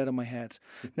can get it out of my head.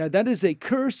 Now, that is a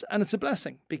curse and it's a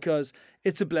blessing, because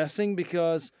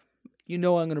I'm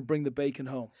going to bring the bacon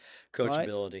home.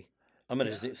 Coachability. Right? I'm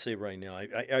going to say right now,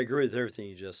 I agree with everything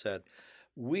you just said.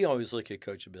 We always look at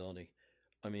coachability.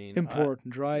 I mean,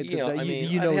 important, right?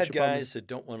 I've had guys that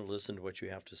don't want to listen to what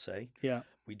you have to say. Yeah.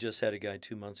 We just had a guy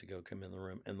 2 months ago come in the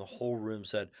room, and the whole room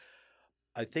said,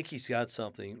 I think he's got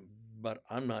something, but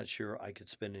I'm not sure I could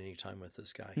spend any time with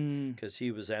this guy, because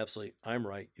he was absolutely, I'm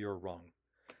right, you're wrong.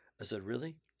 I said,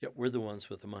 really? Yeah, we're the ones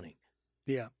with the money.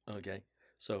 Yeah. Okay.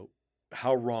 So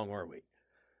how wrong are we?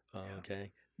 Okay.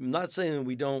 I'm not saying that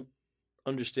we don't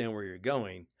understand where you're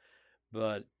going,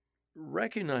 but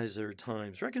recognize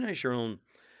your own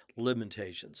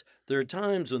limitations. There are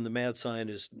times when the mad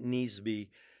scientist needs to be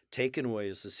taken away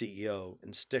as the CEO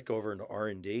and stick over into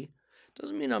R&D.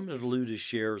 Doesn't mean I'm going to dilute his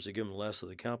shares or give him less of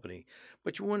the company,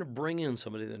 but you want to bring in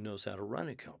somebody that knows how to run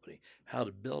a company, how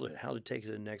to build it, how to take it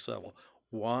to the next level.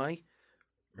 Why?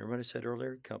 Remember what I said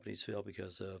earlier? Companies fail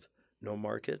because of no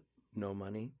market, no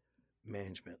money,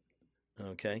 management.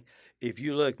 Okay? If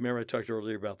you look, remember I talked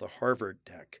earlier about the Harvard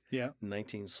deck,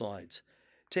 19 slides.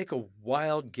 Take a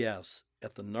wild guess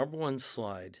at the number one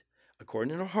slide,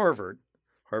 according to Harvard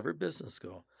Business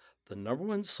School, the number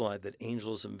one slide that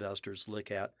angels investors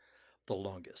look at the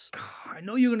longest. I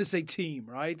know you're going to say team,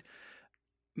 right?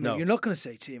 No. You're not going to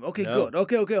say team. Okay, No. good.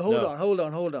 Okay,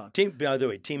 hold on. Team, by the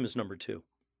way, team is number 2.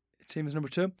 Team is number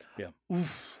 2? Yeah.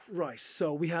 Oof, right.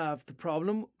 So we have the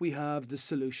problem, we have the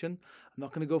solution. I'm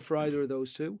not going to go for either of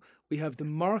those two. We have the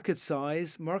market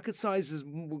size. Market size is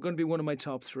going to be one of my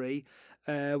top 3.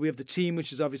 We have the team,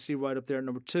 which is obviously right up there at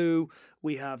number 2.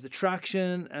 We have the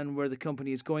traction and where the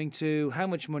company is going to, how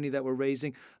much money that we're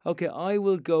raising. Okay, I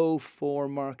will go for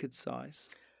market size.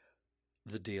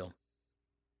 The deal.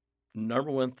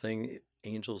 Number one thing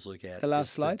angels look at the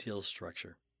the deal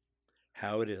structure.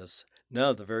 How it is.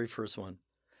 No, the very first one.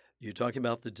 You're talking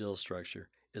about the deal structure.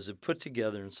 Is it put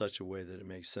together in such a way that it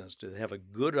makes sense? Do they have a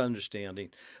good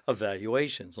understanding of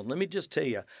valuations? And let me just tell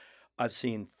you, I've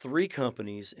seen 3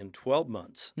 companies in 12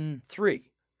 months,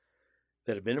 3,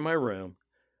 that have been in my room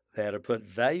that have put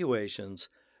valuations.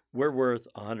 We're worth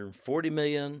 $140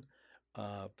 million,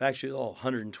 actually,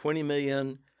 $120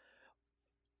 million.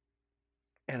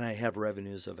 and I have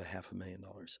revenues of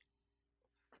 $500,000.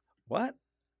 What?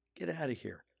 Get out of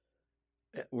here.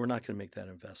 We're not going to make that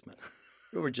investment.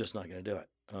 We're just not going to do it.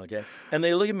 Okay. And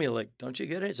they look at me like, don't you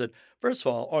get it? I said, first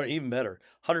of all, or even better,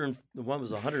 the one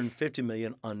was 150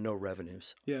 million on no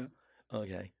revenues. Yeah.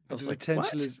 Okay. I was The like,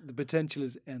 potential what? is the potential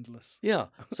is endless. Yeah.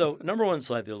 So number one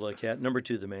slide they'll look at. Number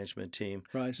two, the management team.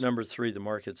 Right. Number three, the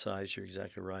market size. You're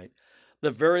exactly right.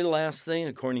 The very last thing,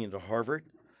 according to Harvard,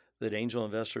 that angel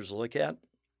investors look at,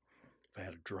 if I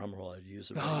had a drum roll, I'd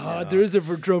use it right now. There is a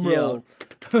drum roll.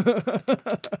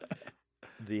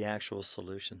 The actual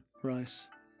solution. Right.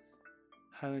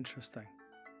 How interesting.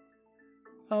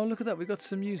 Oh, look at that. We got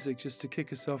some music just to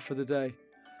kick us off for the day.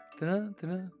 Da-da,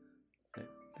 da-da.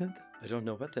 I don't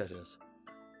know what that is.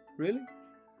 Really?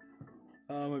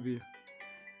 Oh, maybe.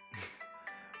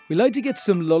 We like to get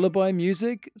some lullaby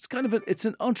music. It's kind of it's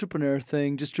an entrepreneur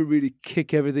thing, just to really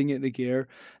kick everything into gear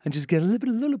and just get a little bit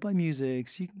of lullaby music,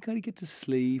 so you can kind of get to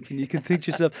sleep and you can think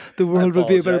to yourself the world will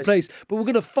be a better place. But we're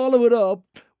going to follow it up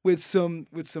with some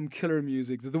killer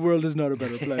music that the world is not a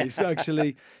better place.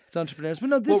 Actually, it's entrepreneurs. But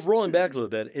no, this. Well, rolling back a little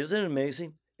bit, isn't it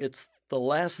amazing? It's the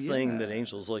last thing that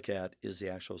angels look at is the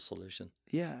actual solution.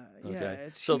 Yeah. Okay. Yeah.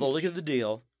 It's so huge. they'll look at the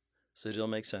deal, so the deal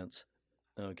makes sense.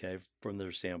 Okay, from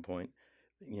their standpoint,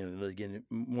 they get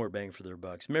more bang for their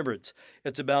bucks. Remember,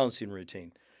 it's a balancing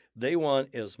routine. They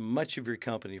want as much of your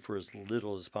company for as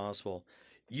little as possible.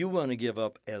 You want to give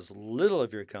up as little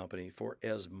of your company for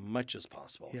as much as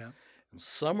possible. Yeah. And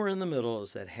somewhere in the middle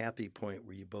is that happy point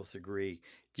where you both agree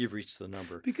you've reached the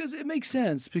number. Because it makes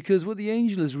sense. Because what the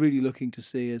angel is really looking to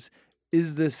see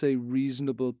is this a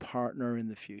reasonable partner in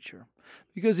the future?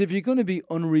 Because if you're going to be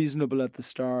unreasonable at the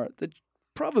start, the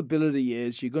probability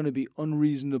is you're going to be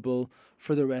unreasonable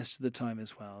for the rest of the time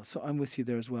as well. So I'm with you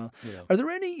there as well. Yeah. Are there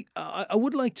any, I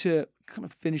would like to kind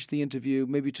of finish the interview,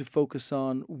 maybe to focus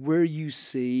on where you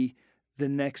see the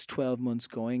next 12 months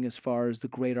going as far as the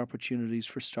great opportunities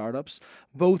for startups,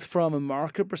 both from a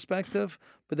market perspective,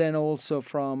 but then also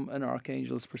from an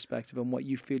Archangel's perspective and what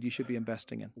you feel you should be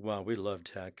investing in. Wow, we love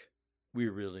tech. We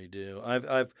really do.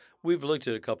 We've looked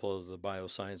at a couple of the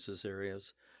biosciences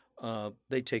areas.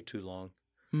 They take too long.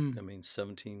 I mean,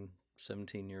 17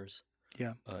 years.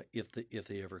 Yeah. If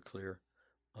they ever clear.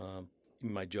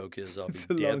 My joke is I'll It's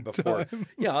be a dead long before. time.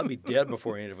 Yeah, I'll be dead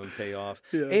before any of them pay off.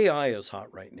 Yeah. AI is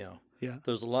hot right now. Yeah.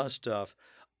 There's a lot of stuff.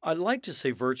 I'd like to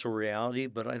say virtual reality,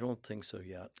 but I don't think so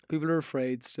yet. People are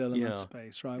afraid still in Yeah. that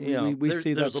space, right? Yeah, We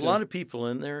see that there's a too. lot of people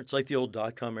in there. It's like the old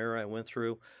 .com era I went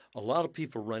through. A lot of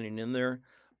people running in there,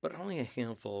 but only a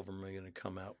handful of them are going to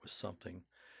come out with something.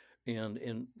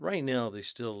 And right now they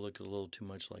still look a little too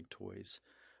much like toys.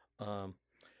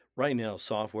 Right now,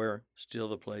 software still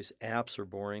the place. Apps are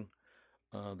boring.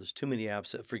 There's too many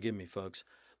apps. Forgive me, folks.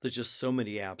 There's just so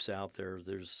many apps out there.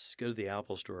 Go to the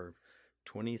Apple Store.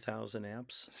 20,000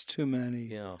 apps. It's too many.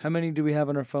 Yeah. How many do we have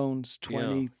on our phones?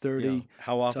 20, 30? Yeah.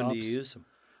 How often do you tops? use them?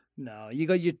 No, you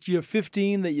got your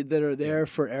 15 that are there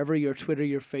forever. Your Twitter,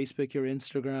 your Facebook, your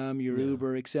Instagram, your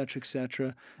Uber, etc.,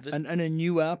 etc. And a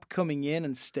new app coming in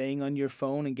and staying on your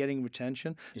phone and getting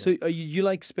retention. Yeah. So you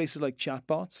like spaces like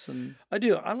chatbots and I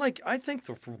do. I think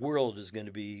the world is going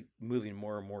to be moving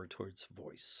more and more towards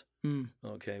voice.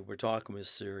 Okay, we're talking with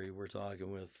Siri, we're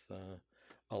talking with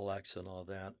Alexa and all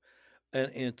that,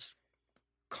 and it's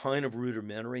kind of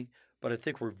rudimentary, but I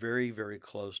think we're very, very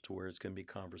close to where it's going to be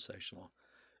conversational.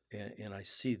 And I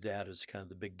see that as kind of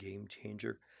the big game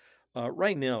changer.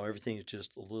 Right now, everything is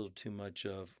just a little too much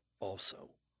of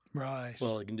also. right.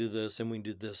 Well, I can do this, and we can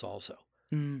do this also.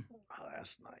 Mm. Oh,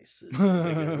 that's nice. Are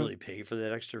they going to really pay for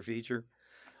that extra feature?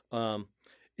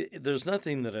 There's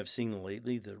nothing that I've seen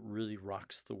lately that really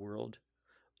rocks the world.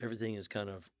 Everything is kind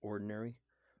of ordinary.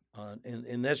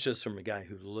 And that's just from a guy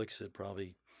who looks at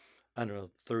probably,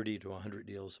 30 to 100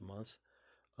 deals a month.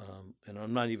 And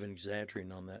I'm not even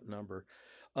exaggerating on that number.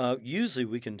 Usually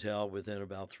we can tell within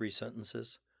about 3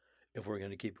 sentences if we're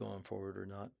going to keep going forward or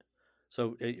not.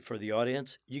 So for the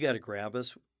audience, you got to grab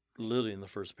us literally in the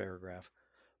first paragraph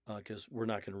because we're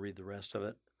not going to read the rest of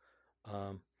it.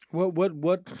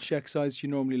 What check size do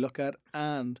you normally look at,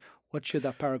 and what should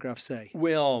that paragraph say?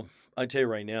 Well, I tell you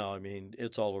right now,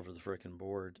 it's all over the frickin'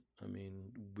 board.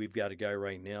 We've got a guy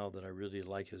right now that I really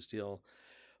like his deal,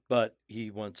 but he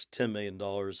wants $10 million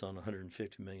on a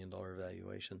 $150 million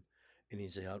valuation, and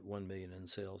he's out $1 million in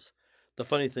sales. The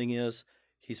funny thing is,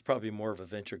 he's probably more of a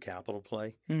venture capital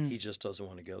play. He just doesn't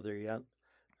want to go there yet.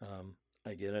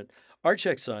 I get it. Our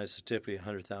check size is typically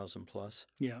 100,000 plus.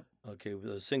 Yeah. Okay,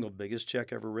 the single biggest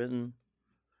check ever written.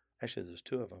 Actually, there's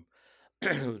 2 of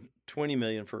them. 20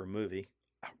 million for a movie.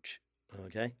 Ouch.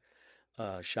 Okay.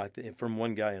 Shocked from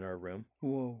one guy in our room.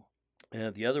 Whoa.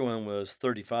 And the other one was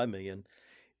 35 million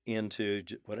into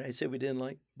what did I say we didn't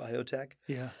like? Biotech?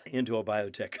 Yeah. Into a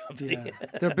biotech company.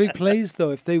 Yeah. They're big plays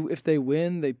though. If they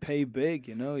win, they pay big,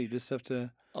 you know. You just have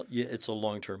to Yeah, it's a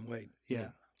long-term wait. yeah.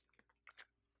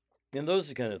 And those are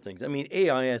the kind of things. I mean,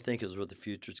 AI, I think, is where the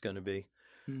future is going to be.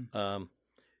 Mm.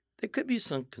 There could be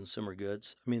some consumer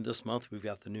goods. I mean, this month we've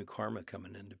got the new Karma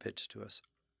coming in to pitch to us.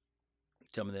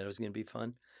 Tell me that it was going to be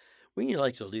fun. Wouldn't you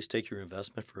like to at least take your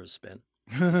investment for a spin?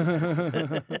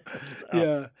 Yeah.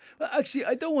 Well, actually,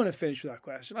 I don't want to finish with that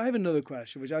question. I have another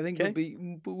question, which I think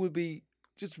would be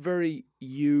just very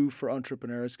you for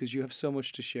entrepreneurs because you have so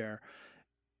much to share.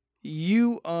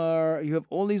 You have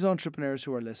all these entrepreneurs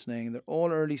who are listening. They're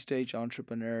all early stage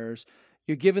entrepreneurs.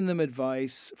 You're giving them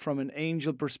advice from an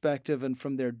angel perspective and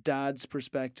from their dad's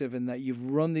perspective, in that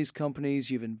you've run these companies,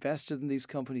 you've invested in these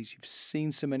companies, you've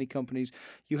seen so many companies.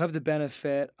 You have the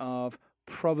benefit of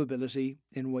probability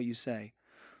in what you say.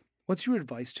 What's your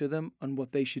advice to them on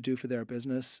what they should do for their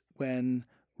business when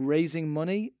raising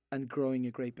money and growing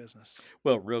a great business?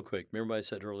 Well, real quick, remember what I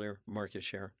said earlier, market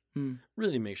share? Mm.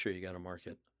 Really make sure you got a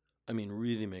market. I mean,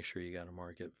 really make sure you got a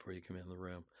market before you come in the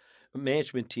room.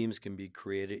 Management teams can be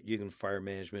created. You can fire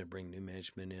management, bring new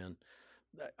management in.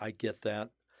 I get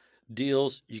that.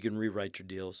 Deals, you can rewrite your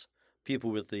deals.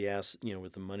 People with the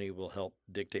with the money will help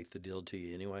dictate the deal to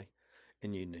you anyway,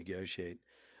 and you negotiate.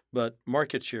 But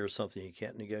market share is something you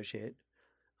can't negotiate.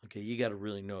 Okay, you got to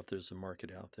really know if there's a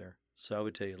market out there. So I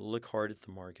would tell you, look hard at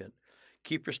the market.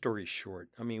 Keep your story short.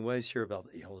 I mean, we always hear about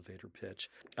the elevator pitch.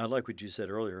 I like what you said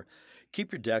earlier.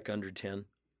 Keep your deck under 10.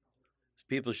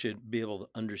 People should be able to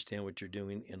understand what you're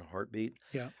doing in a heartbeat.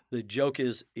 Yeah. The joke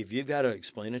is, if you've got to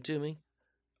explain it to me,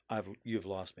 you've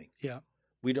lost me. Yeah.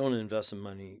 We don't invest our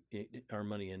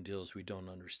money in deals we don't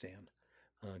understand.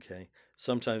 Okay.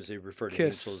 Sometimes they refer to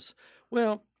angels.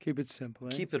 Well, keep it simple.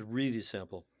 Keep it really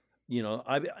simple.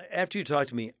 After you talk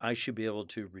to me, I should be able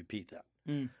to repeat that.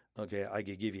 Mm. Okay. I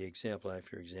could give you example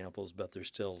after examples, but they're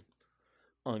still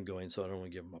ongoing, so I don't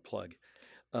want to give them a plug.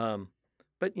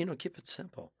 But keep it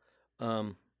simple.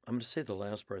 I'm going to say the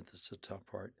last part. That's the tough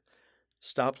part.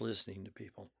 Stop listening to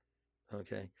people.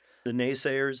 Okay. The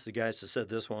naysayers, the guys that said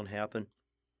this won't happen,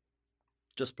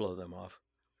 just blow them off.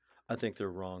 I think they're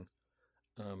wrong.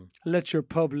 Let your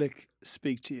public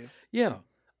speak to you. Yeah.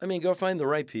 I mean, go find the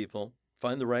right people,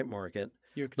 find the right market.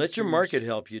 Let your market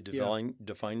help you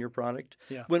define your product.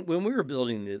 Yeah. When we were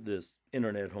building this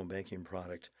internet home banking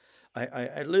product,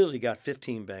 I literally got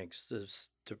 15 banks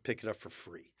to pick it up for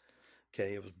free.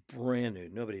 Okay, it was brand new.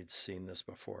 Nobody had seen this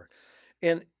before.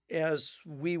 And as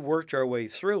we worked our way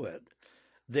through it,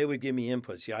 they would give me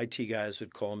inputs. The IT guys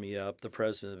would call me up. The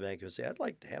president of the bank would say, I'd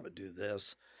like to have it do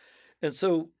this. And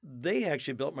so they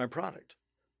actually built my product.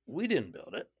 We didn't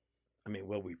build it. I mean,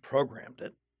 well, we programmed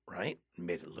it, right?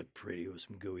 Made it look pretty with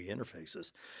some GUI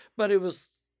interfaces. But it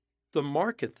was the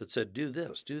market that said, do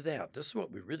this, do that. This is what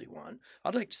we really want.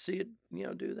 I'd like to see it,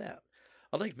 do that.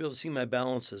 I'd like to be able to see my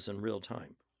balances in real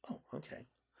time. Oh, okay.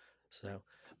 So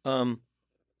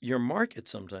your market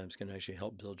sometimes can actually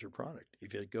help build your product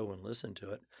if you go and listen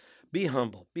to it. Be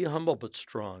humble. Be humble but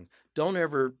strong. Don't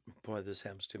ever, boy, this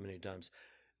happens too many times.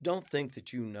 Don't think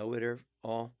that you know it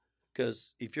all,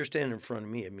 because if you're standing in front of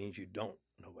me, it means you don't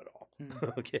know it all.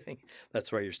 Okay?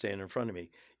 That's why you're standing in front of me.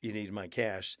 You need my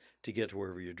cash to get to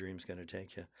wherever your dream's going to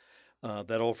take you.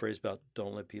 That old phrase about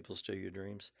don't let people steal your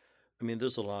dreams. I mean,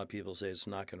 there's a lot of people say it's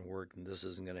not going to work and this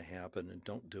isn't going to happen and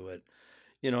don't do it.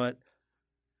 You know what?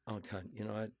 Oh, God,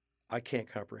 I can't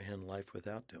comprehend life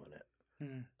without doing it.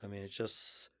 I mean, it's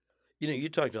just, you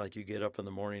talk like you get up in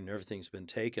the morning and everything's been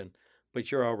taken,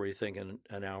 but you're already thinking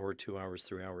an hour, 2 hours,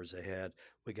 3 hours ahead.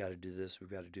 We got to do this. We've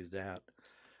got to do that.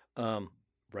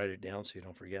 Write it down so you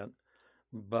don't forget.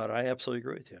 But I absolutely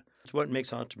agree with you. It's what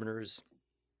makes entrepreneurs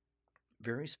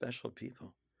very special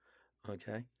people.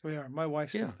 Okay. We are. My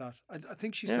wife says that. I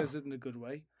think she says it in a good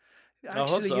way. Actually, I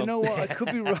hope so. You know what? I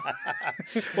could be wrong.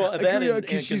 Well,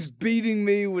 because she's beating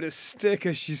me with a stick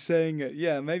as she's saying it.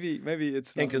 Yeah, maybe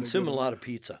it's not. And consume a lot of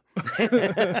pizza. Right.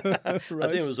 I think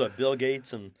it was Bill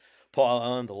Gates and Paul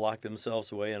Allen to lock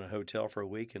themselves away in a hotel for a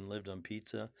week and lived on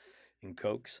pizza and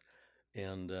Cokes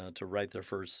and to write their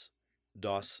first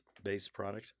DOS-based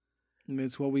product. I mean,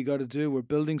 it's what we got to do. We're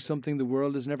building something the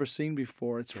world has never seen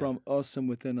before. It's from us and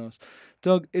within us.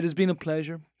 Doug, it has been a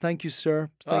pleasure. Thank you, sir.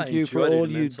 Thank you for all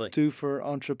you do for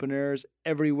entrepreneurs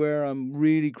everywhere. I'm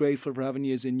really grateful for having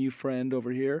you as a new friend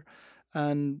over here.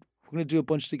 And we're going to do a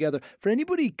bunch together. For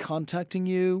anybody contacting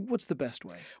you, what's the best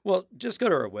way? Well, just go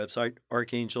to our website,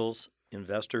 Archangels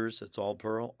Investors. It's all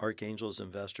plural,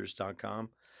 archangelsinvestors.com.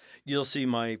 You'll see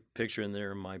my picture in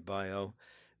there in my bio.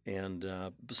 And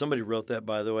somebody wrote that,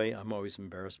 by the way. I'm always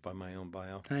embarrassed by my own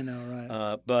bio. I know,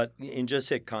 right? And just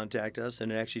hit contact us,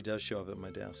 and it actually does show up at my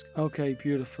desk. Okay,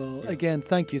 beautiful. Yeah. Again,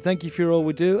 thank you. Thank you for all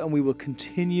we do, and we will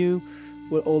continue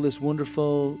with all this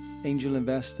wonderful angel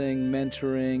investing,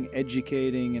 mentoring,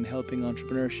 educating, and helping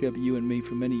entrepreneurship, you and me,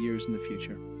 for many years in the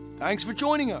future. Thanks for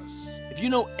joining us. If you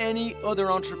know any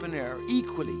other entrepreneur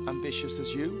equally ambitious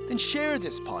as you, then share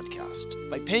this podcast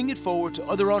by paying it forward to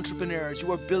other entrepreneurs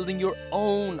who are building your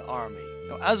own army.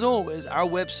 Now, as always, our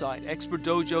website,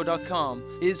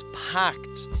 expertdojo.com, is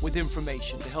packed with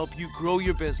information to help you grow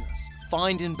your business,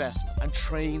 find investment, and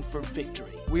train for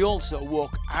victory. We also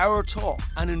walk our talk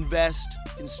and invest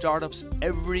in startups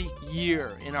every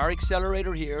year in our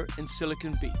accelerator here in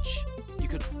Silicon Beach. You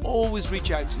can always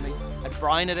reach out to me at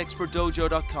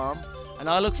brian@expertdojo.com, and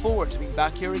I look forward to being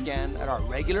back here again at our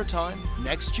regular time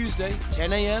next Tuesday,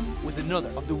 10 a.m. with another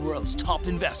of the world's top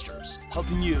investors,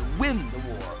 helping you win the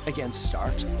war against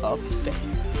startup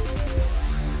failure.